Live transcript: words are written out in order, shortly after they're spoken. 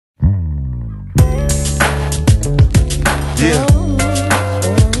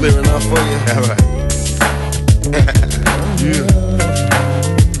for you. All right. Yeah.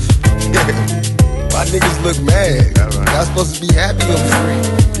 My niggas look mad. Right. Y'all supposed to be happy on the screen.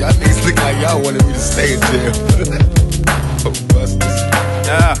 Y'all niggas look like y'all wanted me to stay in jail. Oh, busters.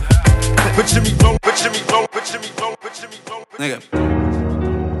 Yeah. Picture me wrong, picture me wrong, picture me wrong, picture me wrong.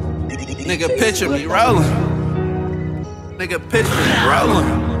 Nigga, picture me rolling. Nigga, picture me rolling.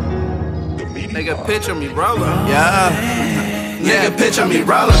 Nigga, picture me rolling. Yeah. Nigga, picture me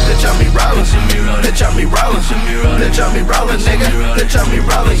rolling, picture me rolling, picture me rolling, picture me rolling, nigga, picture me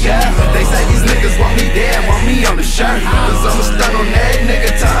rolling, yeah. They say these niggas want me dead, want me on the shirt, cause I'ma stun on that nigga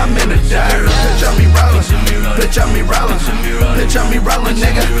till I'm in the dirt. Picture me rolling, picture me rolling, picture me rolling,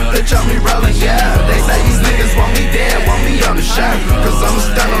 nigga, picture me rolling, yeah. They say these niggas want me dead, want me on the shirt, cause I'ma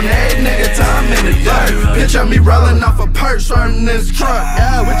stun on that nigga till I'm in the dirt. Picture me rolling off a purse, running this truck,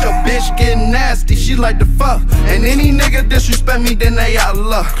 yeah, with your bitch getting nasty, she like to fuck, and any nigga disrespect me, then they out of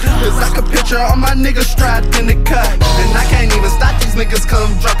luck. Cause I can picture all my niggas strapped in the cut, and I can't even stop these niggas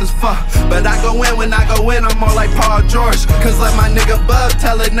come drunk as fuck. But I go in, when I go in, I'm more like Paul George. Cause like my nigga Bug,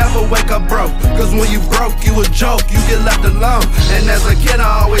 tell it never wake up broke. Cause when you broke, you a joke, you get left alone. And as a kid,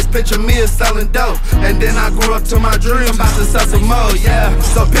 I always picture me as selling dope. And then I grew up to my dream, about to sell some more, yeah.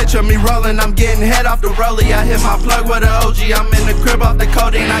 So picture me rolling, I'm getting head off the rollie. I hit my plug with an OG, I'm in the crib off the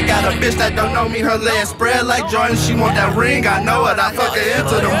codeine. I got a bitch that don't know me, her legs spread like Jordan. She want that ring, I know it, I fuck her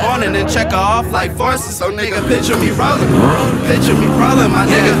into the morning and check her off like forces. So nigga, picture me rolling, picture me rolling, my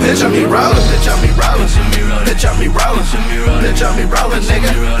nigga, picture me rolling, picture me rolling, picture me rolling, picture me rolling,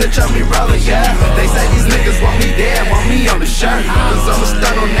 nigga, picture me rolling, yeah. They say these niggas want me dead, want me on the shirt, cause I'ma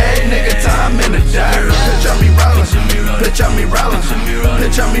stun on that nigga till I'm in the dirt. Picture me rolling, picture me rolling,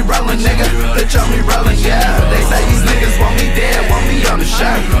 picture me rolling, nigga, picture me rolling, yeah. They say these niggas want me dead, want me on the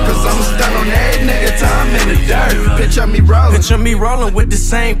shirt, cause I'ma stun on that nigga till I'm in the dirt. Picture me rolling. Picture me rolling with the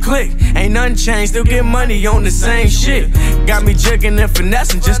same click. Ain't nothing changed, still get money on the same shit. Got me jigging and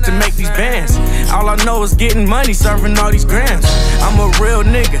finessing just to make these bands. All I know is getting money, serving all these grams. I'm a real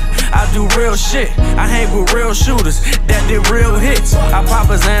nigga, I do real shit. I hang with real shooters that did real hits. I pop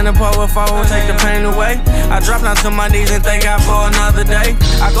a Xanax, pour a phone, take the pain away. I drop down to my knees and thank God for another day.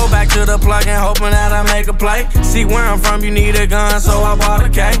 I go back to the plug and hoping that I make a play. See where I'm from, you need a gun, so I bought a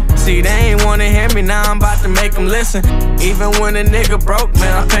K. See, they ain't wanna hear me, now I'm about to make them listen. Even when a nigga broke,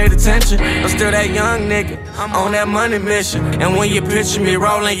 man, I paid attention. I'm still that young nigga, I'm on that money mission. And when you picture me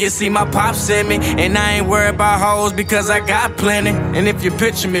rolling, you see my pops in me. And I ain't worried about hoes because I got plenty. And if you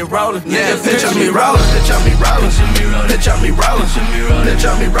picture me rolling, yeah, picture me rolling, picture me rolling, picture me rolling,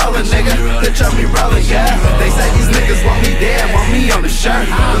 picture me rolling, nigga, picture me rolling, yeah. They say these niggas want me dead, want me on the shirt,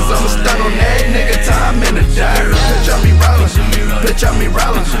 cause I'ma stun on that nigga till I'm in the dirt. Picture me rolling, picture me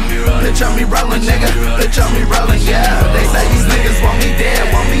rolling, picture me rolling, nigga, picture me rolling, yeah. They say these niggas want me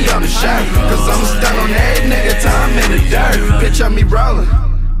dead, want me on the shirt, cause I'ma stun on that nigga till I'm in the dirt. Picture me rolling.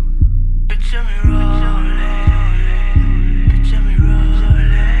 Picture me rolling, picture me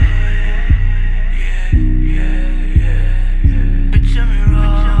rolling, yeah, yeah, yeah. Picture me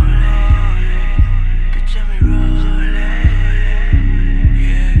rolling, picture me rolling,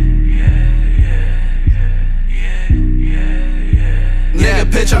 yeah, yeah, yeah, yeah, yeah. Nigga,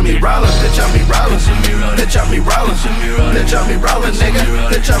 picture me rolling, picture me rolling, picture me rolling, picture me rolling, nigga,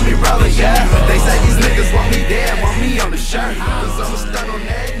 picture me rolling, yeah.